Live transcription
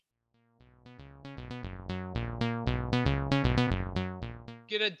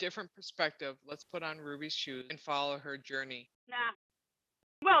get a different perspective. Let's put on Ruby's shoes and follow her journey. Nah.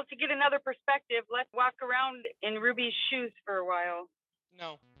 Well, to get another perspective, let's walk around in Ruby's shoes for a while.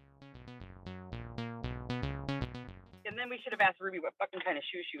 No. And then we should have asked Ruby what fucking kind of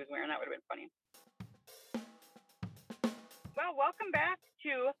shoes she was wearing. That would have been funny. Well, welcome back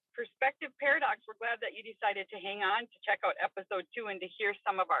to Perspective Paradox. We're glad that you decided to hang on to check out episode 2 and to hear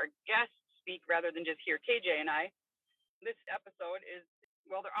some of our guests speak rather than just hear KJ and I. This episode is,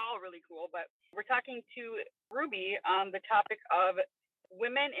 well, they're all really cool, but we're talking to Ruby on the topic of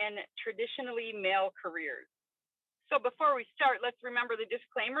women in traditionally male careers. So before we start, let's remember the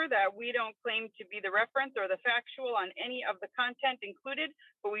disclaimer that we don't claim to be the reference or the factual on any of the content included,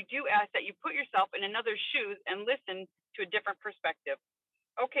 but we do ask that you put yourself in another's shoes and listen to a different perspective.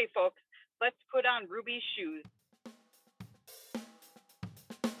 Okay, folks, let's put on Ruby's shoes.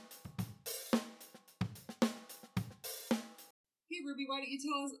 Hey, Ruby, why don't you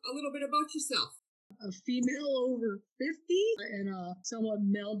tell us a little bit about yourself? A female over 50 in a somewhat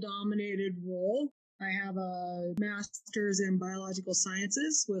male-dominated role. I have a master's in biological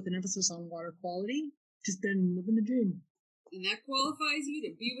sciences with an emphasis on water quality. Just been living the dream. And that qualifies you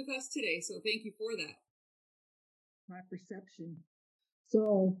to be with us today, so thank you for that. My perception.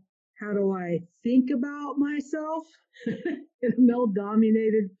 So, how do I think about myself in a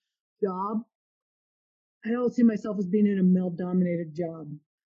male-dominated job? I don't see myself as being in a male-dominated job.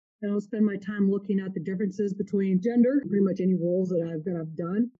 I don't spend my time looking at the differences between gender, pretty much any roles that I've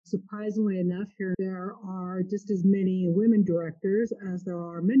done. Surprisingly enough, here there are just as many women directors as there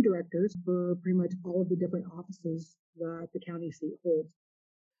are men directors for pretty much all of the different offices that the county seat holds.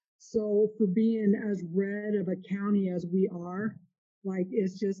 So for being as red of a county as we are, like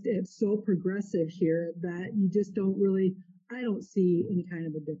it's so progressive here that you just I don't see any kind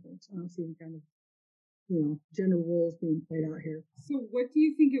of a difference. I don't see any kind of gender roles being played out here. So what do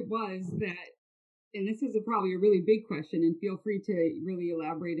you think it was that, and this is probably a really big question, and feel free to really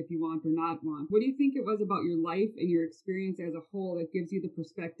elaborate if you want or not want. What do you think it was about your life and your experience as a whole that gives you the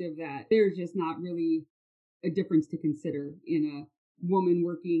perspective that there's just not really a difference to consider in a woman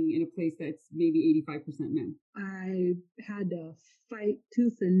working in a place that's maybe 85% men? I had to fight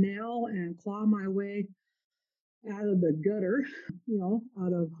tooth and nail and claw my way out of the gutter,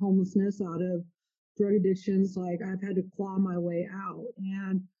 out of homelessness, out of drug addictions. Like I've had to claw my way out,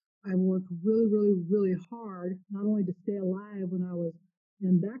 and I worked really, really, really hard, not only to stay alive when I was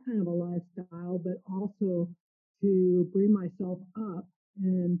in that kind of a lifestyle, but also to bring myself up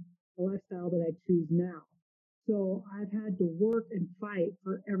in the lifestyle that I choose now. So I've had to work and fight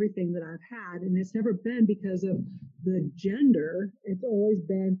for everything that I've had, and it's never been because of the gender. It's always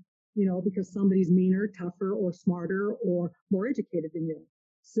been, because somebody's meaner, tougher, or smarter, or more educated than you.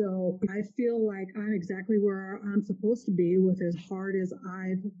 So I feel like I'm exactly where I'm supposed to be with as hard as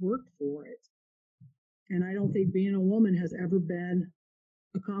I've worked for it. And I don't think being a woman has ever been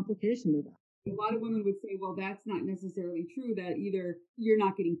a complication of that. A lot of women would say, well, that's not necessarily true, that either you're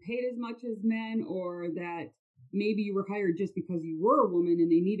not getting paid as much as men, or that maybe you were hired just because you were a woman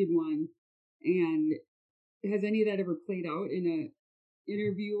and they needed one. And has any of that ever played out in a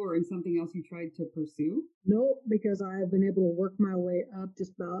interview or in something else you tried to pursue? No, because I've been able to work my way up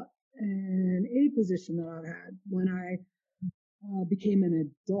just about in any position that I've had. When I became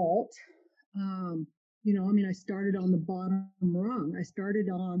an adult, I started on the bottom rung. I started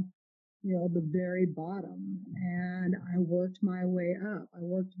on, the very bottom, and I worked my way up. I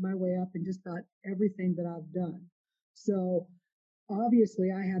worked my way up in just about everything that I've done. So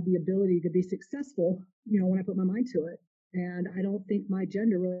obviously I have the ability to be successful, when I put my mind to it. And I don't think my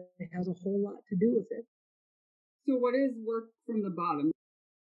gender really has a whole lot to do with it. So what is work from the bottom?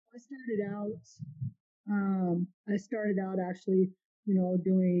 I started out actually,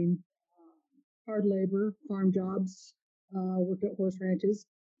 doing hard labor, farm jobs, worked at horse ranches,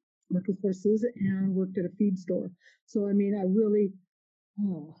 worked with horses, and worked at a feed store. So, I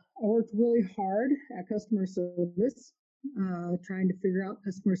worked really hard at customer service, trying to figure out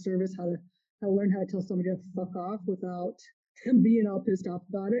customer service, how to learn how to tell somebody to fuck off without them being all pissed off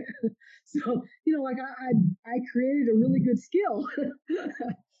about it. So, I created a really good skill.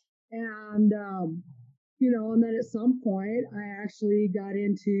 And, and then at some point I actually got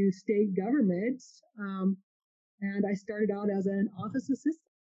into state government, and I started out as an office assistant.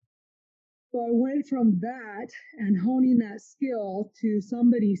 So I went from that and honing that skill to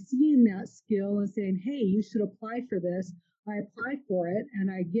somebody seeing that skill and saying, hey, you should apply for this. I applied for it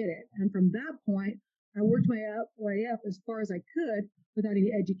and I get it. And from that point, I worked my way up as far as I could without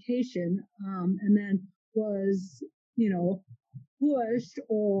any education, and then was, pushed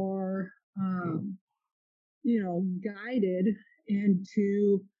or, guided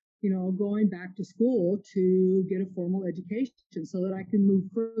into, going back to school to get a formal education so that I can move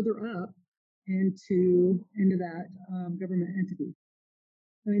further up into that government entity.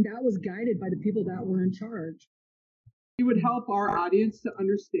 I mean, that was guided by the people that were in charge. It would help our audience to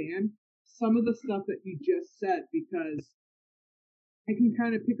understand some of the stuff that you just said, because I can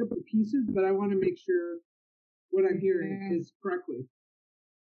kind of pick up the pieces, but I want to make sure what I'm hearing is correctly.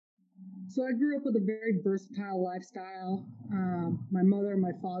 So I grew up with a very versatile lifestyle. My mother and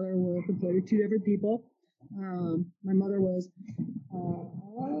my father were completely two different people. My mother was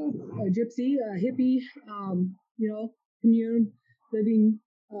a gypsy, a hippie, living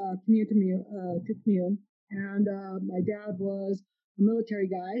to commune. And my dad was a military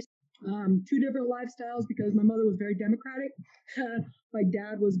guy. Two different lifestyles because my mother was very democratic. My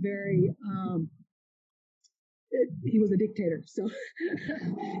dad was very he was a dictator. So,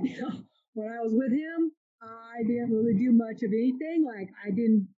 when I was with him, I didn't really do much of anything. Like I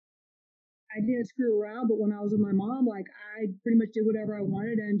didn't screw around. But when I was with my mom, like I pretty much did whatever I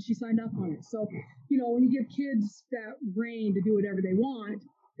wanted, and she signed off on it. So, when you give kids that reign to do whatever they want,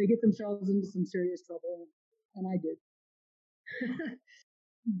 they get themselves into some serious trouble, and I did.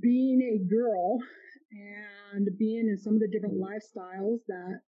 Being a girl and being in some of the different lifestyles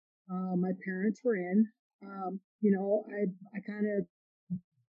that my parents were in, I kind of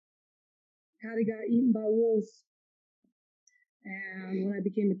got eaten by wolves. And when I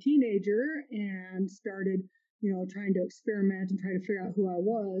became a teenager and started, trying to experiment and try to figure out who I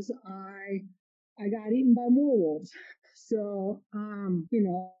was, I got eaten by more wolves. So,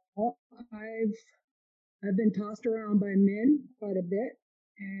 I've been tossed around by men quite a bit,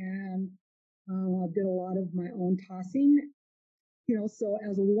 and I did a lot of my own tossing. So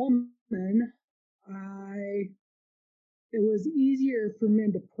as a woman, it was easier for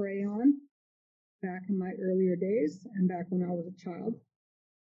men to prey on back in my earlier days and back when I was a child.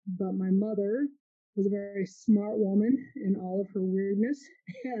 But my mother was a very smart woman in all of her weirdness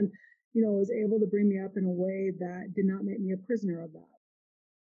and, was able to bring me up in a way that did not make me a prisoner of that.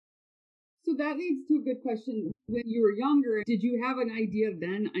 So that leads to a good question. When you were younger, did you have an idea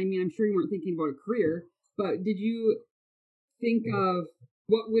then? I mean, I'm sure you weren't thinking about a career, but did you think of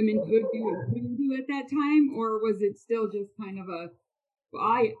what women could do and couldn't do at that time? Or was it still just kind of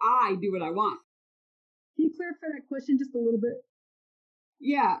I do what I want? Can you clarify that question just a little bit?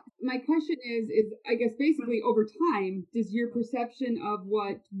 Yeah, my question is I guess basically over time, does your perception of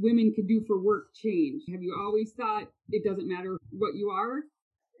what women could do for work change? Have you always thought it doesn't matter what you are?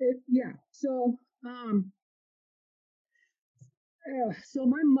 Yeah. So, so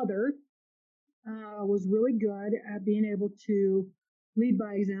my mother was really good at being able to lead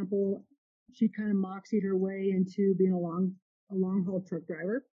by example. She kind of moxied her way into being a long haul truck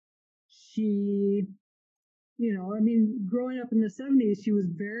driver. She, growing up in the 70s, she was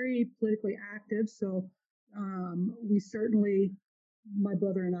very politically active. So we certainly, my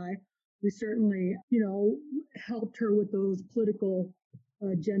brother and I, we certainly, helped her with those political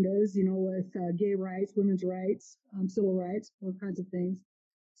agendas, with gay rights, women's rights, civil rights, all kinds of things.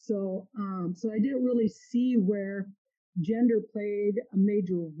 So, so I didn't really see where gender played a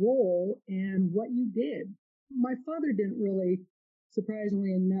major role in what you did. My father didn't really,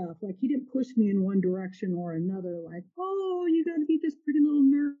 surprisingly enough, like he didn't push me in one direction or another, like, oh, you got to be this pretty little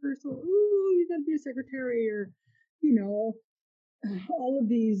nurse, or oh, you got to be a secretary, or, all of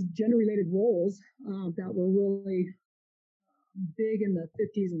these gender related roles that were really big in the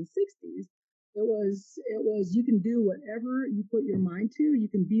 50s and 60s. It was you can do whatever you put your mind to, you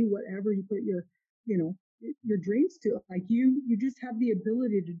can be whatever you put your dreams to. Like you just have the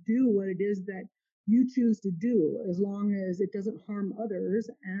ability to do what it is that you choose to do, as long as it doesn't harm others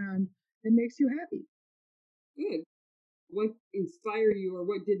and it makes you happy. Good. What inspired you or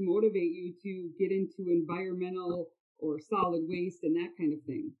what did motivate you to get into environmental or solid waste and that kind of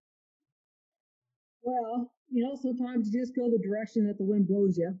thing? Well, sometimes you just go the direction that the wind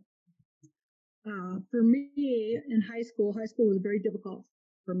blows you. For me, in high school was very difficult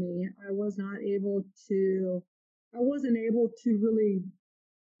for me. I wasn't able to really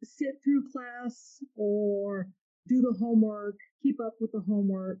sit through class or do the homework, keep up with the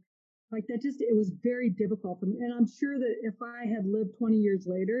homework. Like that it was very difficult for me. And I'm sure that if I had lived 20 years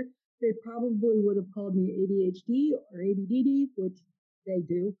later, they probably would have called me ADHD or ADD, which they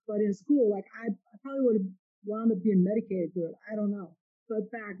do. But in school, like I probably would have wound up being medicated through it. I don't know. But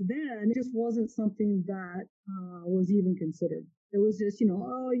back then, it just wasn't something that was even considered. It was just,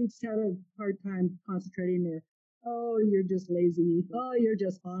 oh, you just had a hard time concentrating, or oh, you're just lazy. Oh, you're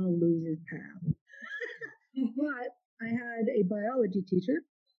just on a loser's path. But I had a biology teacher,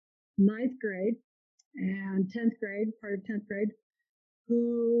 ninth grade, and 10th grade, part of 10th grade,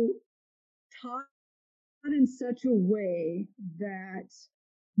 who taught in such a way that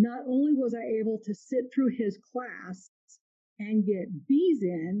not only was I able to sit through his class and get B's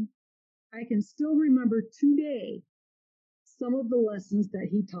in, I can still remember today some of the lessons that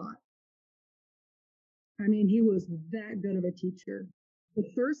he taught. I mean, he was that good of a teacher. The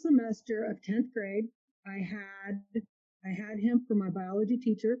first semester of 10th grade, I had him for my biology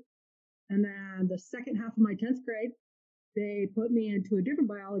teacher. And then the second half of my 10th grade, they put me into a different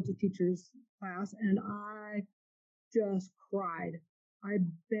biology teacher's class, and I just cried. I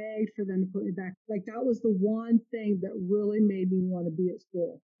begged for them to put me back. Like, that was the one thing that really made me want to be at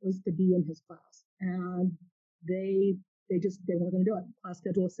school, was to be in his class. And they they weren't going to do it. Class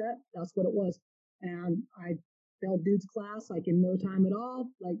schedule was set. That's what it was. And I failed dude's class like in no time at all,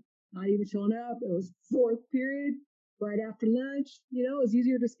 like not even showing up. It was fourth period, right after lunch. It was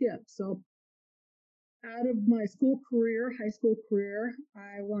easier to skip. So out of my high school career,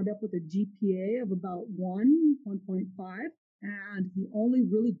 I wound up with a GPA of about 1.5. And the only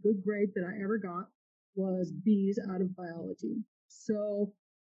really good grade that I ever got was B's out of biology. So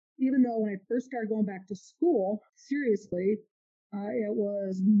even though when I first started going back to school, seriously, it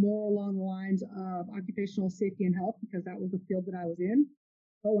was more along the lines of occupational safety and health, because that was the field that I was in.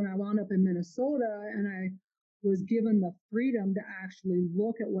 But when I wound up in Minnesota and I was given the freedom to actually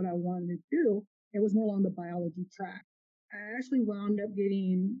look at what I wanted to do, it was more along the biology track. I actually wound up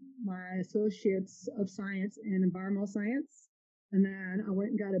getting my Associates of Science in Environmental Science. And then I went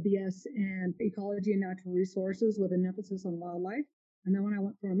and got a BS in Ecology and Natural Resources with an emphasis on wildlife. And then when I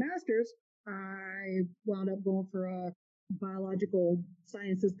went for a master's, I wound up going for a biological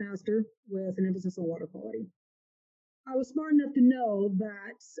sciences master with an emphasis on water quality. I was smart enough to know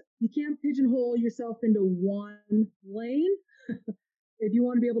that you can't pigeonhole yourself into one lane if you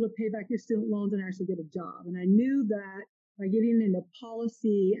want to be able to pay back your student loans and actually get a job. And I knew that by getting into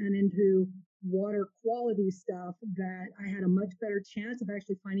policy and into water quality stuff, that I had a much better chance of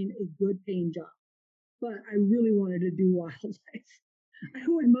actually finding a good paying job. But I really wanted to do wildlife. I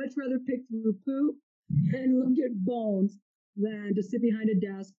would much rather pick through poop and look at bones than to sit behind a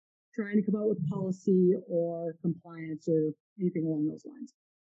desk trying to come up with policy or compliance or anything along those lines.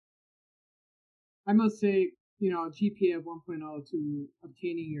 I must say, GPA of 1.0 to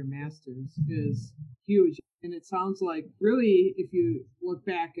obtaining your master's is huge. And it sounds like, really, if you look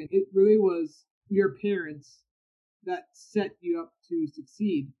back, it really was your parents that set you up to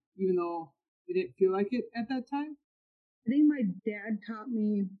succeed, even though it didn't feel like it at that time. I think my dad taught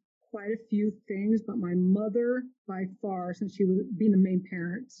me quite a few things, but my mother, by far, since she was being the main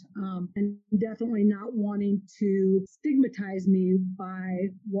parent, and definitely not wanting to stigmatize me by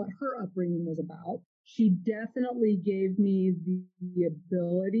what her upbringing was about, she definitely gave me the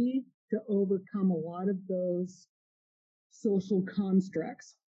ability to overcome a lot of those social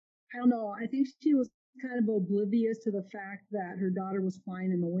constructs. I don't know. I think she was kind of oblivious to the fact that her daughter was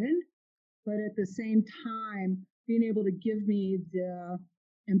flying in the wind, but at the same time, being able to give me the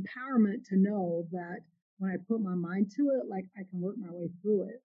empowerment to know that when I put my mind to it, like, I can work my way through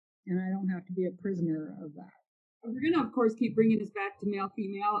it and I don't have to be a prisoner of that. We're going to, of course, keep bringing this back to male,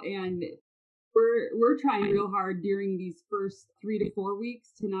 female, and we're trying real hard during these first 3 to 4 weeks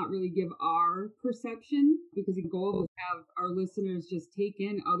to not really give our perception, because the goal is to have our listeners just take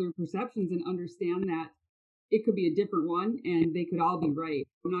in other perceptions and understand that it could be a different one and they could all be right.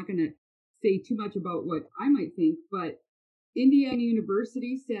 I'm not going to say too much about what I might think, but Indiana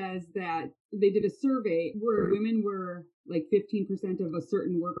University says that they did a survey where women were like 15% of a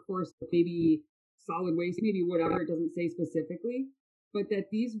certain workforce, maybe solid waste, maybe whatever, it doesn't say specifically, but that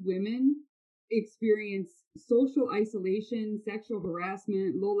these women experience social isolation, sexual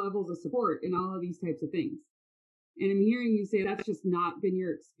harassment, low levels of support, and all of these types of things. And I'm hearing you say that's just not been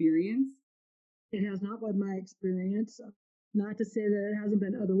your experience. It has not been my experience. Not to say that it hasn't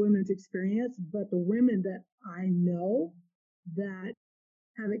been other women's experience, but the women that I know that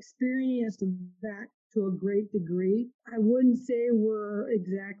have experienced that to a great degree, I wouldn't say were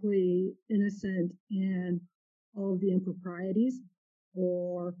exactly innocent in all of the improprieties,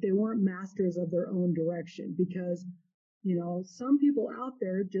 or they weren't masters of their own direction, because, some people out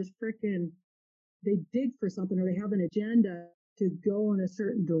there just freaking, they dig for something, or they have an agenda to go in a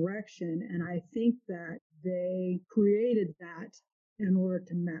certain direction. And I think that they created that in order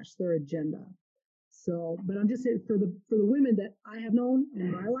to match their agenda. So, but I'm just saying, for the women that I have known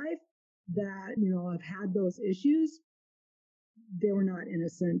in my life that, have had those issues, they were not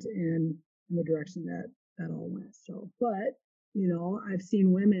innocent in the direction that all went. So, but, I've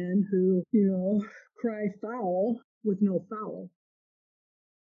seen women who, cry foul with no foul.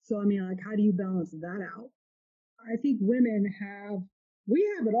 So, I mean, like, how do you balance that out? I think we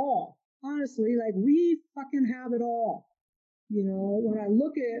have it all. Honestly, like, we fucking have it all. You know, when I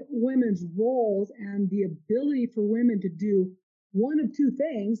look at women's roles and the ability for women to do one of two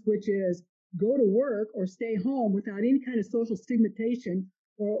things, which is go to work or stay home without any kind of social stigmatization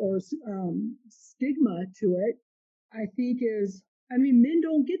or stigma to it, I think I mean, men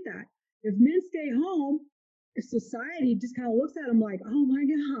don't get that. If men stay home, if society just kind of looks at them like, oh my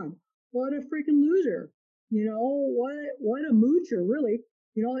God, what a freaking loser. You know, what a moocher, really.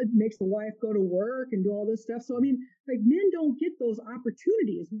 You know, it makes the wife go to work and do all this stuff. So, I mean, like, men don't get those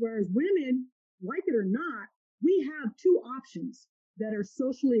opportunities, whereas women, like it or not, we have two options that are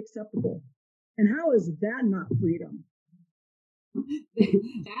socially acceptable. And how is that not freedom?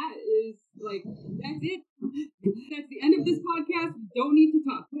 That is like, that's it. That's the end of this podcast. We don't need to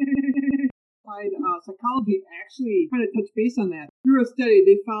talk. Psychology actually kind of touched base on that. Through a study,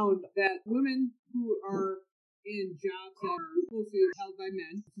 they found that women who are in jobs that are mostly held by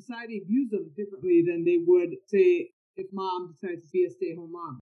men, society views them differently than they would, say, if mom decides to be a stay-at-home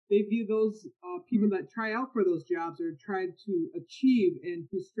mom. They view those people that try out for those jobs or try to achieve and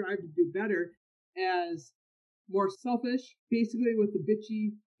to strive to do better as more selfish, basically with the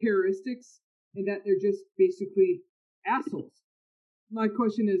bitchy characteristics, and that they're just basically assholes. My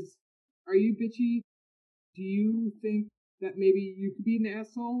question is, are you bitchy? Do you think that maybe you could be an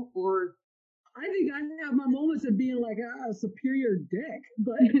asshole? Or I think I have my moments of being like a superior dick,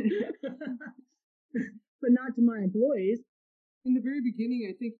 but but not to my employees. In the very beginning,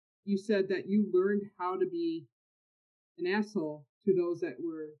 I think you said that you learned how to be an asshole to those that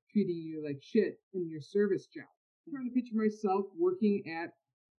were treating you like shit in your service job. I'm trying to picture myself working at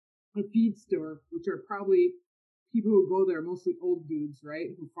a feed store, which are probably people who go there, mostly old dudes, right?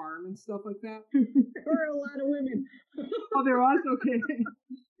 Who farm and stuff like that. There are a lot of women. Oh, there was? Okay.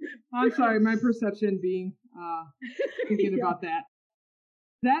 I'm sorry, my perception being thinking about that.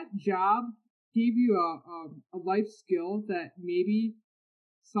 That job gave you a life skill that maybe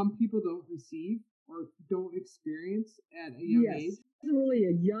some people don't receive or don't experience at a young age. It wasn't really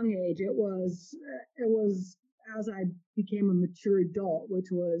a young age. It was as I became a mature adult,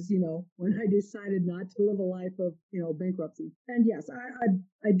 which was, you know, when I decided not to live a life of, you know, bankruptcy. And yes,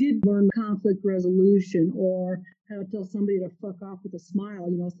 I did learn conflict resolution or how to tell somebody to fuck off with a smile,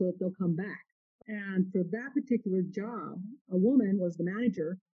 you know, so that they'll come back. And for that particular job, a woman was the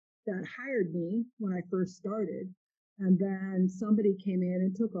manager that hired me when I first started. And then somebody came in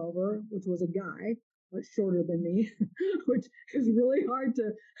and took over, which was a guy, much shorter than me, which is really hard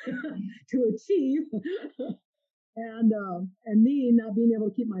to to achieve. And me not being able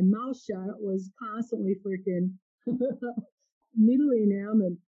to keep my mouth shut was constantly freaking needling him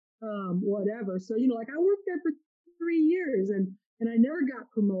and whatever. So, you know, like, I worked there for 3 years and I never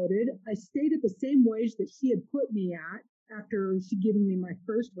got promoted. I stayed at the same wage that she had put me at after she'd given me my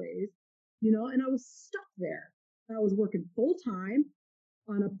first raise, you know, and I was stuck there. I was working full time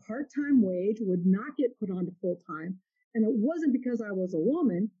on a part time wage, would not get put on to full time. And it wasn't because I was a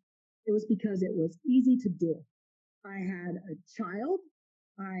woman, it was because it was easy to do. I had a child,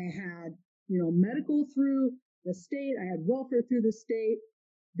 I had, you know, medical through the state, I had welfare through the state.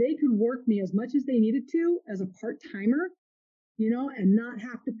 They could work me as much as they needed to as a part timer, you know, and not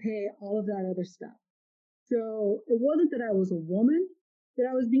have to pay all of that other stuff. So it wasn't that I was a woman that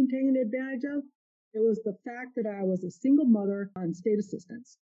I was being taken advantage of. It was the fact that I was a single mother on state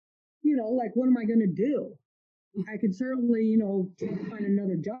assistance. You know, like, what am I going to do? I could certainly, you know, find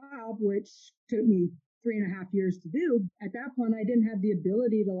another job, which took me 3.5 years to do. At that point, I didn't have the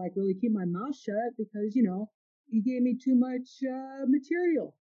ability to, like, really keep my mouth shut because, you know, he gave me too much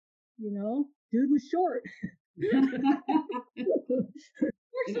material. You know, dude was short. Of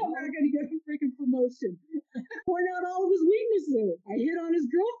course, I'm not going to get a freaking promotion. Point out all of his weaknesses. I hit on his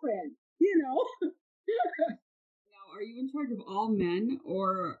girlfriend, you know. Now, are you in charge of all men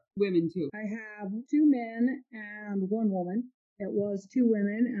or women too? I have 2 men and 1 woman. It was 2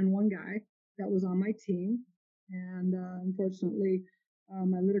 women and 1 guy that was on my team. And unfortunately,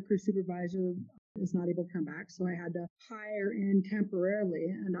 my litter crew supervisor is not able to come back. So I had to hire in temporarily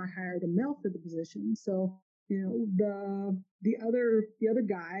and I hired a male for the position. So, you know, the other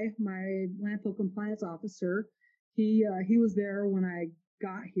guy, my landfill compliance officer, he was there when I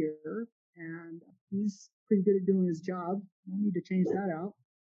got here and he's pretty good at doing his job. I need to change that out.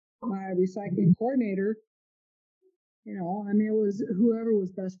 My recycling coordinator, you know, I mean, it was whoever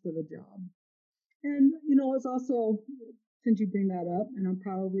was best for the job. And, you know, it's also, since you bring that up, and I'm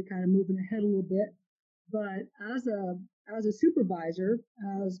probably kind of moving ahead a little bit, but as a supervisor,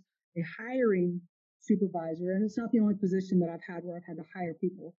 as a hiring supervisor, and it's not the only position that I've had where I've had to hire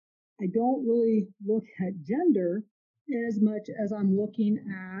people. I don't really look at gender as much as I'm looking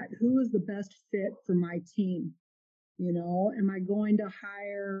at who is the best fit for my team. Am I going to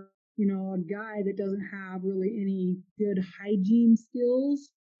hire, a guy that doesn't have really any good hygiene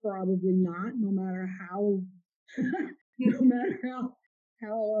skills? Probably not, no matter how, no matter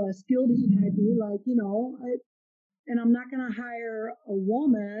how skilled he might be. And I'm not going to hire a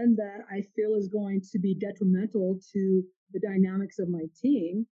woman that I feel is going to be detrimental to the dynamics of my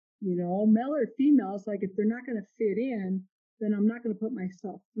team. Male or female, it's like if they're not going to fit in, then I'm not going to put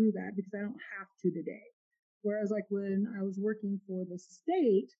myself through that because I don't have to today. Whereas like when I was working for the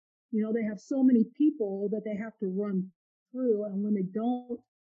state, they have so many people that they have to run through. And when they don't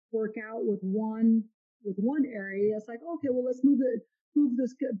work out with one area, it's like, okay, well, let's move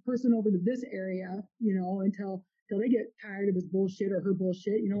this person over to this area, until they get tired of his bullshit or her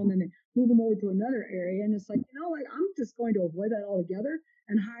bullshit, and then they move them over to another area. And it's like, I'm just going to avoid that altogether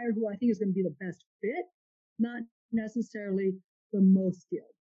and hire who I think is going to be the best fit, not necessarily the most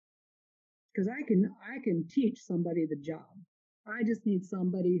skilled. Because I can teach somebody the job. I just need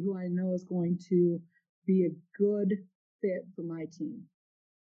somebody who I know is going to be a good fit for my team.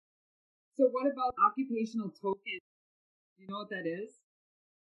 So what about occupational token? Do you know what that is?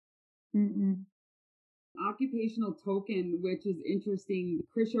 Mm-mm. Occupational token, which is interesting.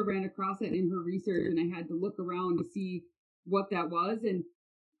 Krisha ran across it in her research, and I had to look around to see what that was. And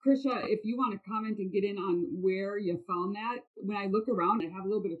Krisha, if you want to comment and get in on where you found that, when I look around, I have a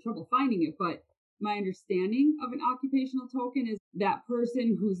little bit of trouble finding it, but my understanding of an occupational token is that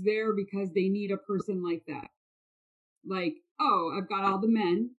person who's there because they need a person like that. Like, oh, I've got all the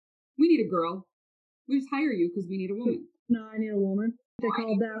men. We need a girl. We just hire you because we need a woman. No, I need a woman. They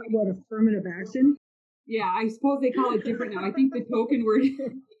call that what, affirmative action? Yeah, I suppose they call it different now. I think the token word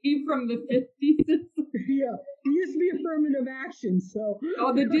came from the 50s. Yeah, it used to be affirmative action. So,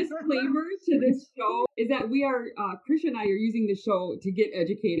 the disclaimer to this show is that we are, Krisha and I are using the show to get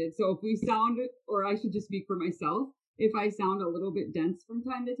educated. So if we sound, or I should just speak for myself, if I sound a little bit dense from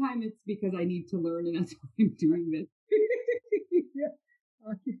time to time, it's because I need to learn, and that's why I'm doing this. Yeah.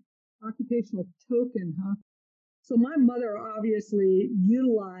 Occupational token, huh? So my mother obviously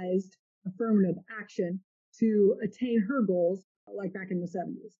utilized affirmative action to attain her goals, like back in the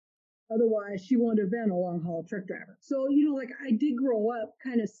 70s. Otherwise, she wouldn't have been a long haul truck driver. So, I did grow up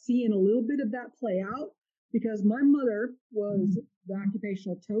kind of seeing a little bit of that play out because my mother was the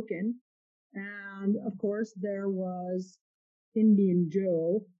occupational token. And of course, there was Indian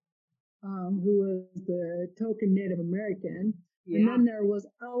Joe, who was the token Native American. Yeah. And then there was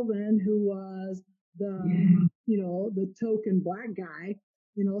Alvin, who was the token black guy.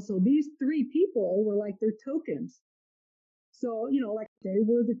 So these three people were like their tokens. So, like they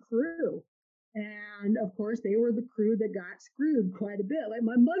were the crew. And of course, they were the crew that got screwed quite a bit. Like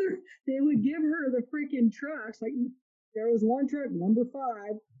my mother, they would give her the freaking trucks. Like there was one truck, number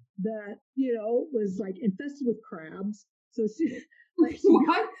 5, that, was like infested with crabs. So she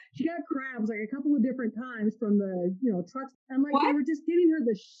got crabs like a couple of different times from the, trucks. And like they were just giving her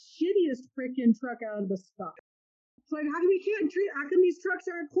the shittiest freaking truck out of the stock. It's like, how come these trucks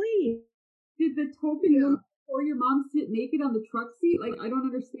aren't clean? Did the token or your mom sit naked on the truck seat? Like, I don't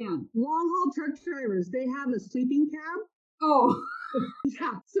understand. Long haul truck drivers, they have a sleeping cab. Oh.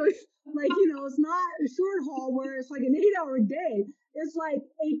 Yeah. So it's not a short haul where it's like an 8-hour day. It's like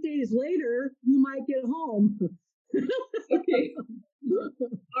 8 days later, you might get home. Okay.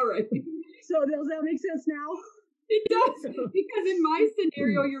 All right. So does that make sense now? It does. Because in my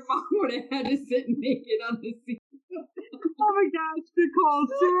scenario, your mom would have had to sit naked on the seat. Oh my gosh, Nicole,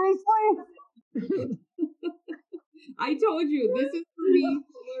 seriously? I told you, this is for me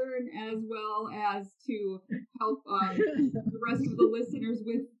to learn as well as to help the rest of the listeners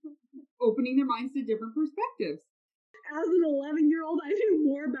with opening their minds to different perspectives. As an 11-year-old, I knew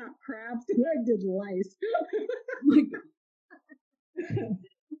more about crabs than I did lice. My God.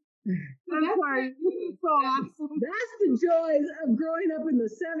 I'm sorry. That's the joys of growing up in the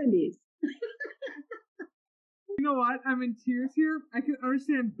 70s. You know what? I'm in tears here. I can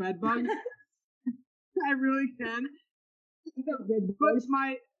understand bed bugs. I really can.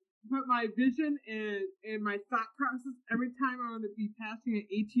 But my vision and my thought process every time I want to be passing an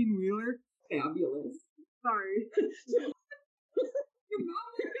 18-wheeler. Fabulous. Sorry. Your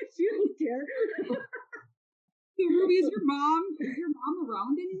mom, she don't care. So Ruby, is your mom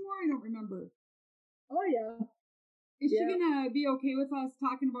around anymore? I don't remember. Oh yeah. Is she gonna be okay with us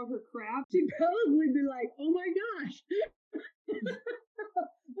talking about her crap? She'd probably be like, "Oh my gosh,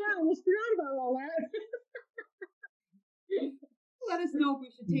 I almost forgot about all that." Let us know if we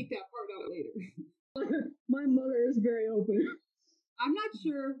should take that part out later. My mother is very open. I'm not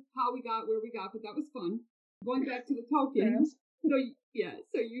sure how we got where we got, but that was fun. Going back to the token. So yeah,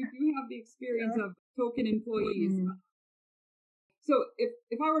 so you do have the experience of token employees. So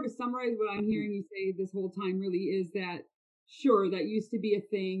if I were to summarize what I'm hearing you say this whole time really is that sure, that used to be a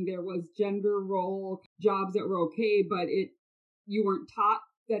thing. There was gender role jobs that were okay, but you weren't taught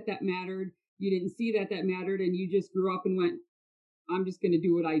that mattered. You didn't see that mattered, and you just grew up and went, I'm just going to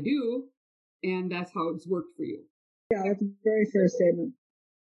do what I do, and that's how it's worked for you. Yeah, that's a very fair statement.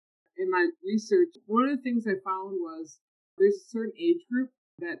 In my research, one of the things I found was there's a certain age group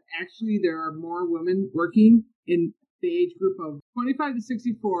that actually there are more women working in the age group of 25 to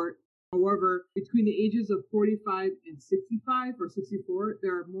 64. However, between the ages of 45 and 65 or 64,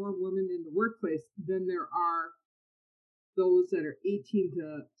 there are more women in the workplace than there are those that are 18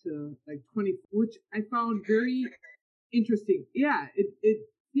 to like 20, which I found very interesting. Yeah, it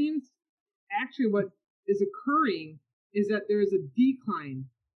seems actually what is occurring is that there is a decline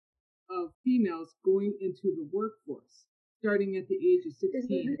of females going into the workforce starting at the age of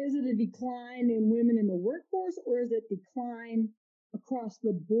 16. Is it a decline in women in the workforce, or is it decline across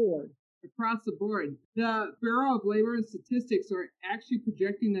the board? Across the board. The Bureau of Labor and Statistics are actually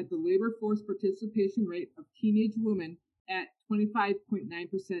projecting that the labor force participation rate of teenage women at 25.9%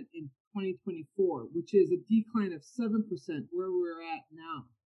 in 2024, which is a decline of 7% where we're at now.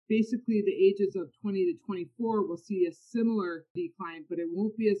 Basically, the ages of 20 to 24 will see a similar decline, but it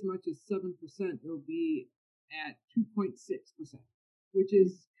won't be as much as 7%. It'll be at 2.6%, which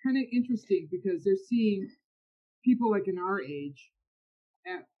is kind of interesting because they're seeing people like in our age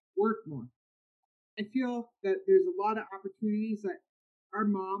at work more. I feel that there's a lot of opportunities that our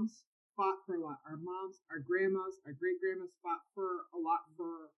moms fought for a lot. Our moms, our grandmas, our great grandmas fought for a lot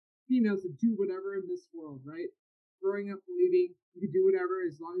for females to do whatever in this world, right? Growing up believing you can do whatever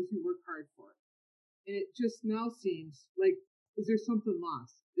as long as you work hard for it. And it just now seems like, is there something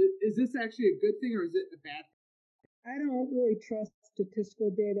lost? Is this actually a good thing or is it a bad thing? I don't really trust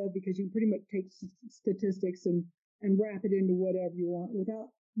statistical data because you pretty much take statistics and wrap it into whatever you want without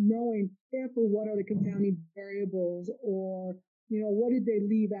knowing if or what are the confounding variables, or what did they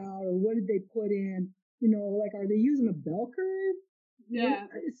leave out, or what did they put in, like, are they using a bell curve? Yeah,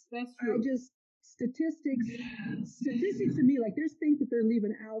 that's true. Statistics to me, like, there's things that they're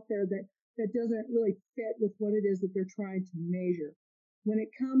leaving out there that doesn't really fit with what it is that they're trying to measure. When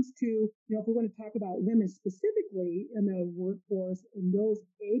it comes to, if we want to talk about women specifically in the workforce in those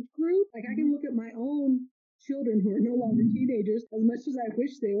age groups, like, I can look at my own children who are no longer teenagers, as much as I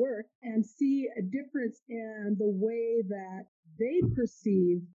wish they were, and see a difference in the way that they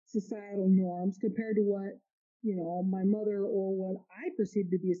perceive societal norms compared to what, my mother or what I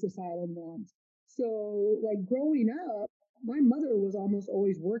perceived to be societal norms. So, like, growing up, my mother was almost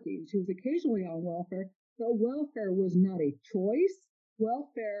always working. She was occasionally on welfare, but welfare was not a choice.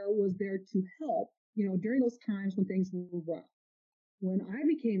 Welfare was there to help, during those times when things were rough. When I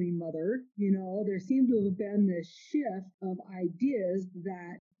became a mother, there seemed to have been this shift of ideas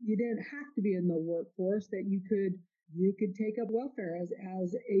that you didn't have to be in the workforce, that you could take up welfare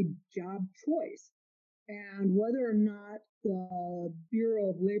as a job choice. And whether or not the Bureau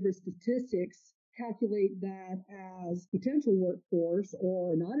of Labor Statistics calculate that as potential workforce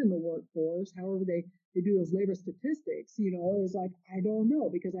or not in the workforce, however they do those labor statistics, is like, I don't know,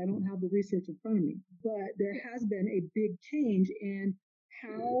 because I don't have the research in front of me. But there has been a big change in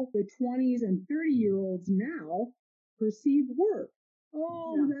how the 20s and 30-year-olds now perceive work.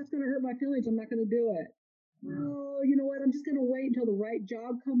 Oh, that's going to hurt my feelings. I'm not going to do it. Well, you know what? I'm just going to wait until the right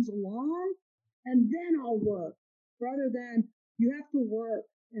job comes along, and then I'll work, rather than you have to work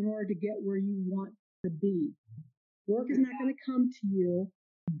in order to get where you want to be. Work is not going to come to you.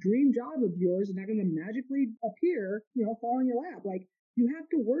 Dream job of yours is not going to magically appear, fall in your lap. Like, you have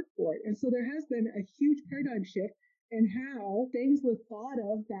to work for it. And so there has been a huge paradigm shift in how things were thought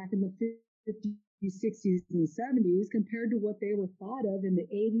of back in the 50s, 60s, and 70s compared to what they were thought of in the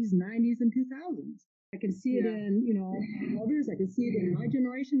 80s, 90s, and 2000s. I can see it in, others. I can see it in my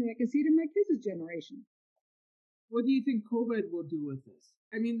generation, and I can see it in my kids' generation. What do you think COVID will do with this?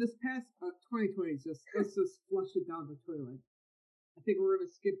 I mean, this past 2020 is let's just flush it down the toilet. I think we're going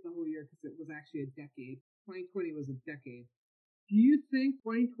to skip the whole year because it was actually a decade. 2020 was a decade. Do you think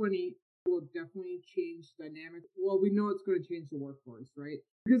 2020 will definitely change dynamics? Well, we know it's going to change the workforce, right?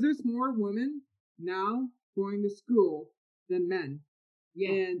 Because there's more women now going to school than men.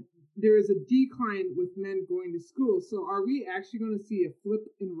 Yeah. And there is a decline with men going to school. So are we actually going to see a flip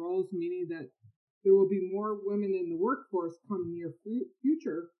in roles, meaning that there will be more women in the workforce come near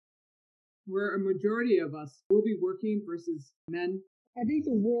future, where a majority of us will be working versus men I think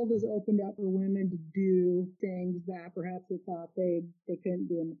the world has opened up for women to do things that perhaps they thought they couldn't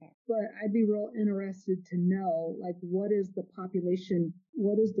do in the past. But I'd be real interested to know, like, what is the population,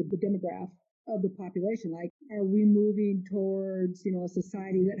 what is the demographic of the population? Like, are we moving towards, a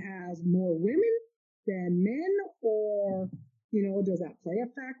society that has more women than men? Or, does that play a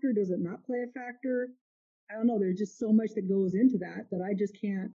factor? Does it not play a factor? I don't know. There's just so much that goes into that I just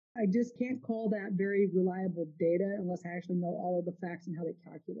can't call that very reliable data unless I actually know all of the facts and how they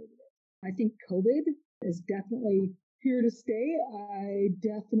calculated it. I think COVID is definitely here to stay. I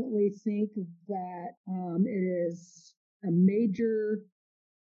definitely think that it is a major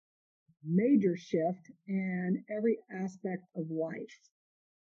shift in every aspect of life.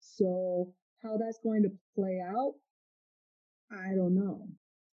 So how that's going to play out, I don't know.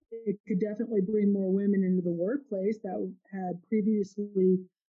 It could definitely bring more women into the workplace that had previously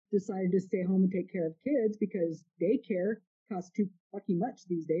decided to stay home and take care of kids because daycare costs too fucking much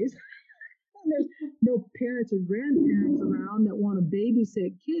these days. And there's no parents or grandparents around that want to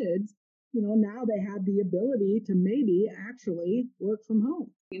babysit kids. Now they have the ability to maybe actually work from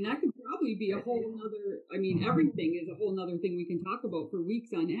home. And that could probably be a whole nother, everything is a whole nother thing we can talk about for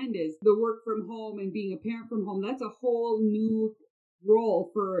weeks on end is the work from home and being a parent from home. That's a whole new role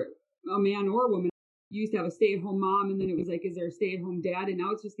for a man or a woman. You used to have a stay-at-home mom, and then it was like, is there a stay-at-home dad? And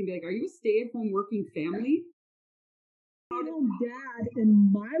now it's just gonna be like, are you a stay-at-home working family? Stay-at-home dad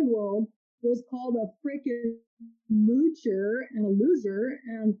in my world was called a freaking moocher and a loser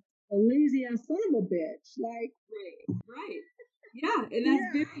and a lazy ass son of a bitch. Like, right. Yeah, and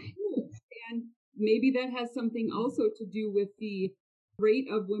that's very cool. And maybe that has something also to do with the rate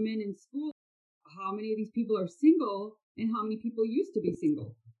of women in school. How many of these people are single and how many people used to be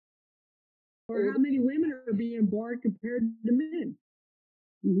single? Or how many women are being born compared to men.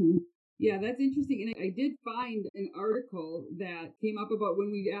 Mm-hmm. Yeah, that's interesting. And I did find an article that came up about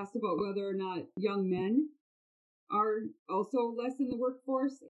when we asked about whether or not young men are also less in the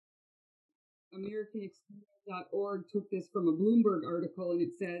workforce. AmericanExperience.org took this from a Bloomberg article, and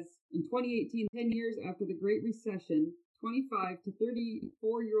it says, in 2018, 10 years after the Great Recession, 25 to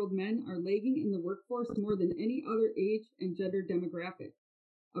 34-year-old men are lagging in the workforce more than any other age and gender demographic.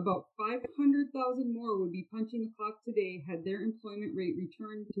 About 500,000 more would be punching the clock today had their employment rate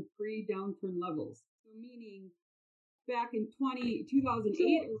returned to pre-downturn levels. So meaning back in 2008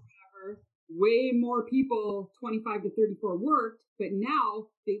 or whatever, way more people 25 to 34 worked, but now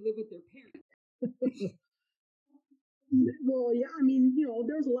they live with their parents. Well, yeah,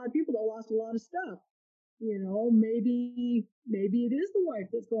 there's a lot of people that lost a lot of stuff. Maybe it is the wife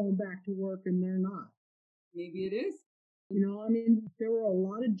that's going back to work and they're not. Maybe it is. There were a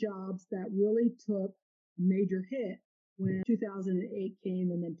lot of jobs that really took a major hit when 2008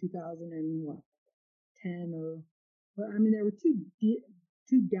 came and then 2010 there were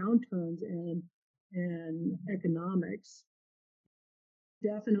two downturns in economics.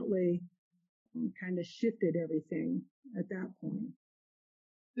 Definitely kind of shifted everything at that point.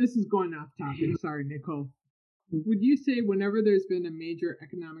 This is going off topic. Sorry, Nicole. Would you say whenever there's been a major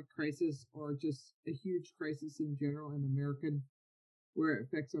economic crisis or just a huge crisis in general in America where it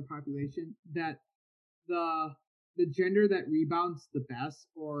affects our population, that the gender that rebounds the best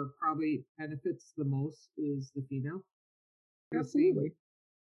or probably benefits the most is the female? Absolutely.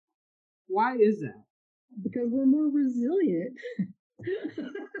 Why is that? Because we're more resilient.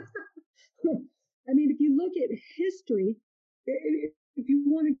 If you look at history, if you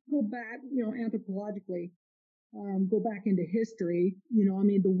want to go back, anthropologically, go back into history,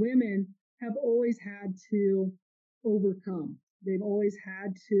 the women have always had to overcome. They've always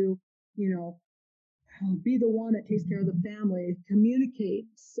had to, be the one that takes care of the family,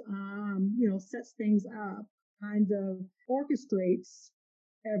 communicates, sets things up, kind of orchestrates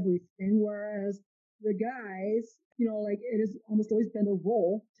everything. Whereas the guys, it has almost always been a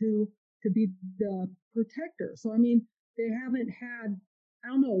role to be the protector. So they haven't had. I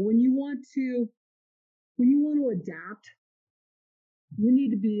don't know, when you want to adapt, you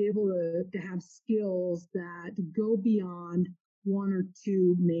need to be able to have skills that go beyond one or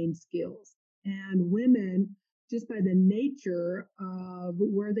two main skills. And women, just by the nature of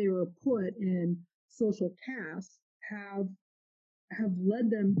where they were put in social castes, have led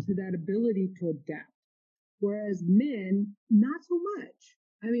them to that ability to adapt. Whereas men, not so much.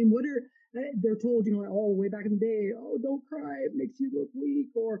 They're told, way back in the day, don't cry, it makes you look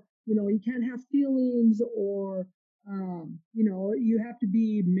weak, or, you can't have feelings, or, you have to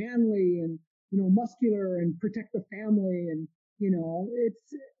be manly and, muscular and protect the family. And,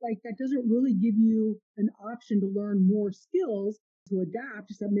 it's like that doesn't really give you an option to learn more skills to adapt,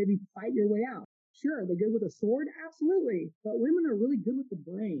 just to maybe fight your way out. Sure, are they good with a sword? Absolutely. But women are really good with the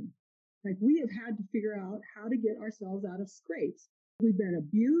brain. Like we have had to figure out how to get ourselves out of scrapes. We've been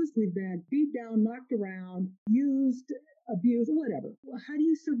abused, we've been beat down, knocked around, used, abused, whatever. Well, how do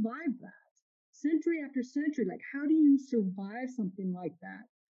you survive that? Century after century, like how do you survive something like that?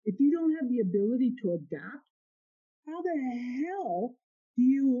 If you don't have the ability to adapt, how the hell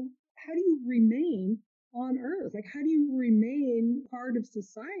how do you remain on earth? Like, how do you remain part of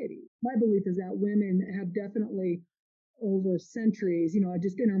society? My belief is that women have definitely over centuries,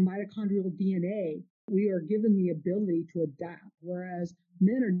 just in our mitochondrial DNA, we are given the ability to adapt, whereas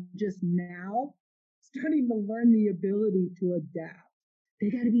men are just now starting to learn the ability to adapt. They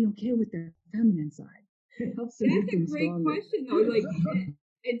got to be okay with their feminine side. It helps to make them Great stronger. question, though. Like,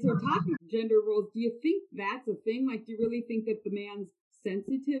 and so talking gender roles, do you think that's a thing? Like, do you really think that the man's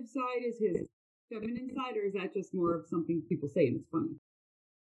sensitive side is his feminine side, or is that just more of something people say and it's funny?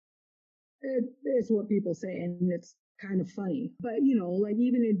 It's what people say, and it's kind of funny. But like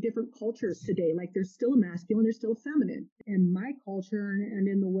even in different cultures today, like there's still a masculine, there's still a feminine. In my culture and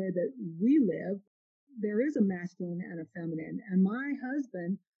in the way that we live, there is a masculine and a feminine. And my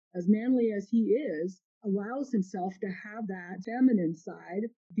husband, as manly as he is, allows himself to have that feminine side,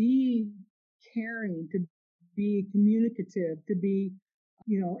 be caring, to be communicative, to be,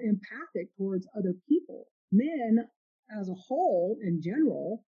 empathic towards other people. Men as a whole, in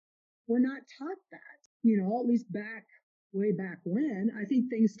general, we're not taught that, at least way back when. I think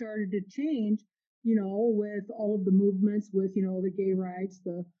things started to change, with all of the movements with, the gay rights,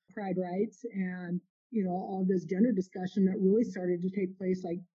 the pride rights, and, all this gender discussion that really started to take place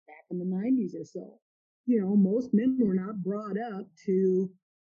like back in the 90s or so. Most men were not brought up to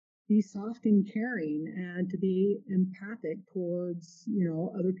be soft and caring and to be empathic towards,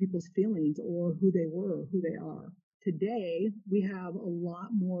 other people's feelings or who they were, or who they are. Today, we have a lot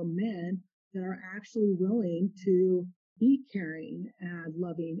more men that are actually willing to be caring and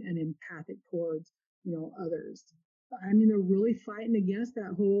loving and empathic towards, others. I mean, they're really fighting against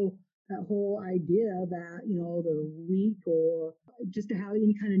that whole idea that, they're weak or just to have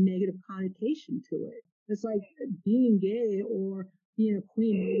any kind of negative connotation to it. It's like being gay or being a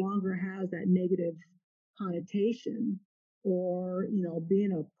queen no longer has that negative connotation, or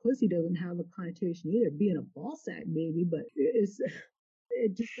being a pussy doesn't have a connotation either. Being a ball sack maybe, but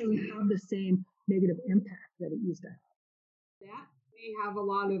it just doesn't have the same negative impact that it used to have. That may have a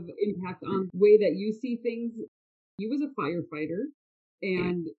lot of impact on the way that you see things. He was a firefighter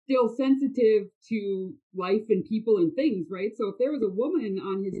and still sensitive to life and people and things, right? So if there was a woman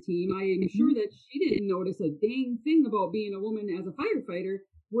on his team, I am sure that she didn't notice a dang thing about being a woman as a firefighter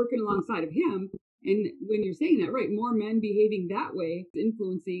working alongside of him. And when you're saying that, right, more men behaving that way,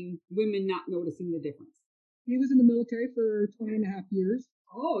 influencing women not noticing the difference. He was in the military for 20 and a half years.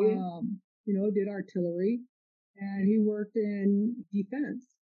 Oh, yeah. Did artillery, and he worked in defense,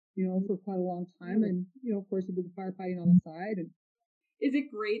 for quite a long time. And, of course, he did the firefighting on the side. And is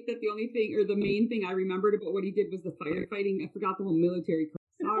it great that the only thing or the main thing I remembered about what he did was the firefighting? I forgot the whole military.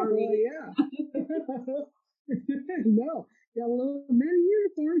 Sorry. Oh, yeah. No, got a little men in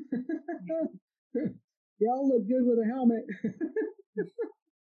uniform. They all look good with a helmet.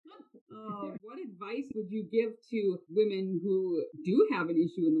 What advice would you give to women who do have an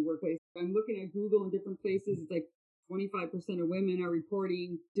issue in the workplace? I'm looking at Google and different places. It's like 25% of women are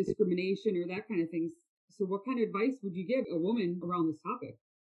reporting discrimination or that kind of things. So what kind of advice would you give a woman around this topic?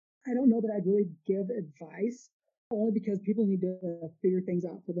 I don't know that I'd really give advice, only because people need to figure things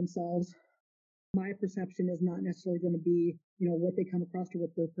out for themselves. My perception is not necessarily going to be, what they come across or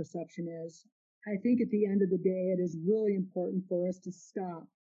what their perception is. I think at the end of the day, it is really important for us to stop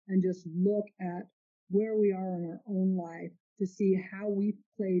and just look at where we are in our own life to see how we've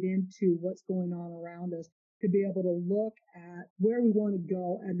played into what's going on around us, to be able to look at where we want to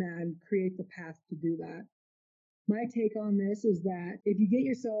go and then create the path to do that. My take on this is that if you get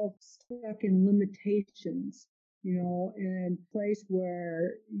yourself stuck in limitations, in a place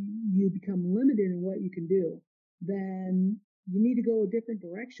where you become limited in what you can do, then you need to go a different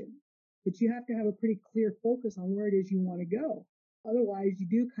direction. But you have to have a pretty clear focus on where it is you want to go. Otherwise, you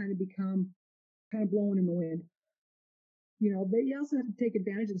do kind of become kind of blowing in the wind. But you also have to take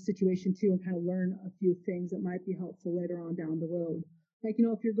advantage of the situation too and kind of learn a few things that might be helpful later on down the road. Like,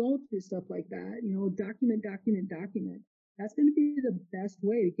 if you're going through stuff like that, document. That's going to be the best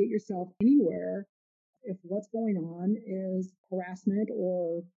way to get yourself anywhere if what's going on is harassment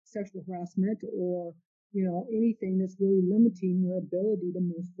or sexual harassment or, anything that's really limiting your ability to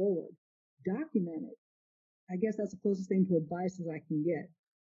move forward. Document it. I guess that's the closest thing to advice as I can get.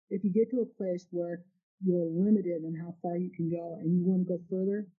 If you get to a place where you're limited in how far you can go and you want to go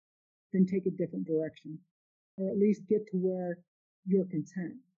further, then take a different direction, or at least get to where you're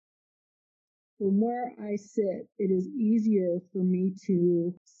content. From where I sit, it is easier for me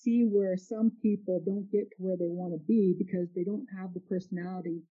to see where some people don't get to where they want to be because they don't have the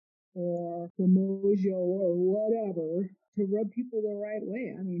personality or the mojo or whatever to rub people the right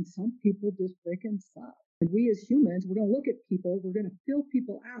way. I mean, some people just freaking suck. And we as humans, we're going to look at people, we're going to fill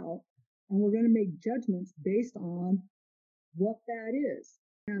people out, and we're going to make judgments based on what that is.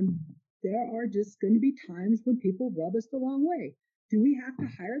 And there are just going to be times when people rub us the wrong way. Do we have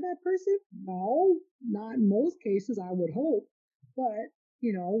to hire that person? No, not in most cases, I would hope. But,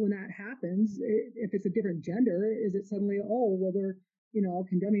 when that happens, if it's a different gender, is it suddenly, oh, well, they're,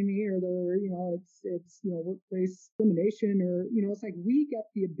 condemning me, or they're, it's workplace discrimination, or, it's like we get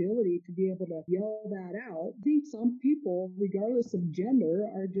the ability to be able to yell that out. I think some people, regardless of gender,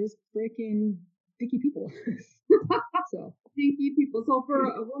 are just freaking dicky people. So Stinky people. So for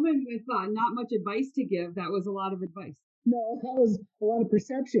a woman with not much advice to give, that was a lot of advice. no, that was a lot of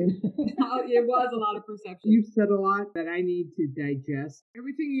perception. It was a lot of perception. You've said a lot that I need to digest.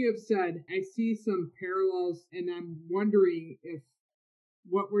 Everything you have said, I see some parallels, and I'm wondering if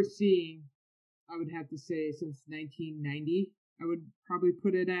what we're seeing, I would have to say since 1990, I would probably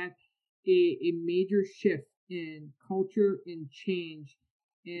put it at a major shift in culture and change.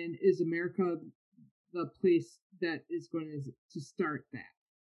 And is America the place that is going to start that?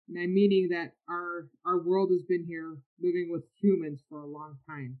 And I'm meaning that our world has been here living with humans for a long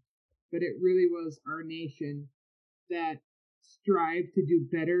time, but it really was our nation that strived to do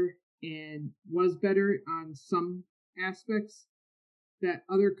better and was better on some aspects that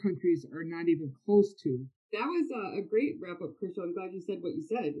other countries are not even close to. That was a great wrap up, Crystal. I'm glad you said what you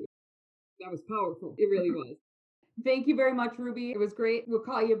said. That was powerful. It really was. Thank you very much, Ruby. It was great. We'll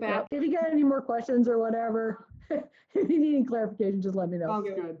call you back. If you got any more questions or whatever, if you need any clarification, just let me know. Sounds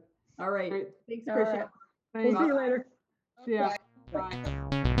good. All right. All right. Thanks, All Krisha. right. Thanks. We'll see you later. See ya. Bye.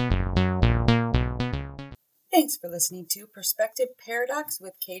 Thanks for listening to Perspective Paradox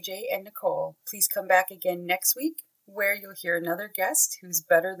with KJ and Nicole. Please come back again next week, where you'll hear another guest who's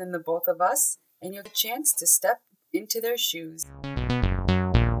better than the both of us, and you'll get a chance to step into their shoes.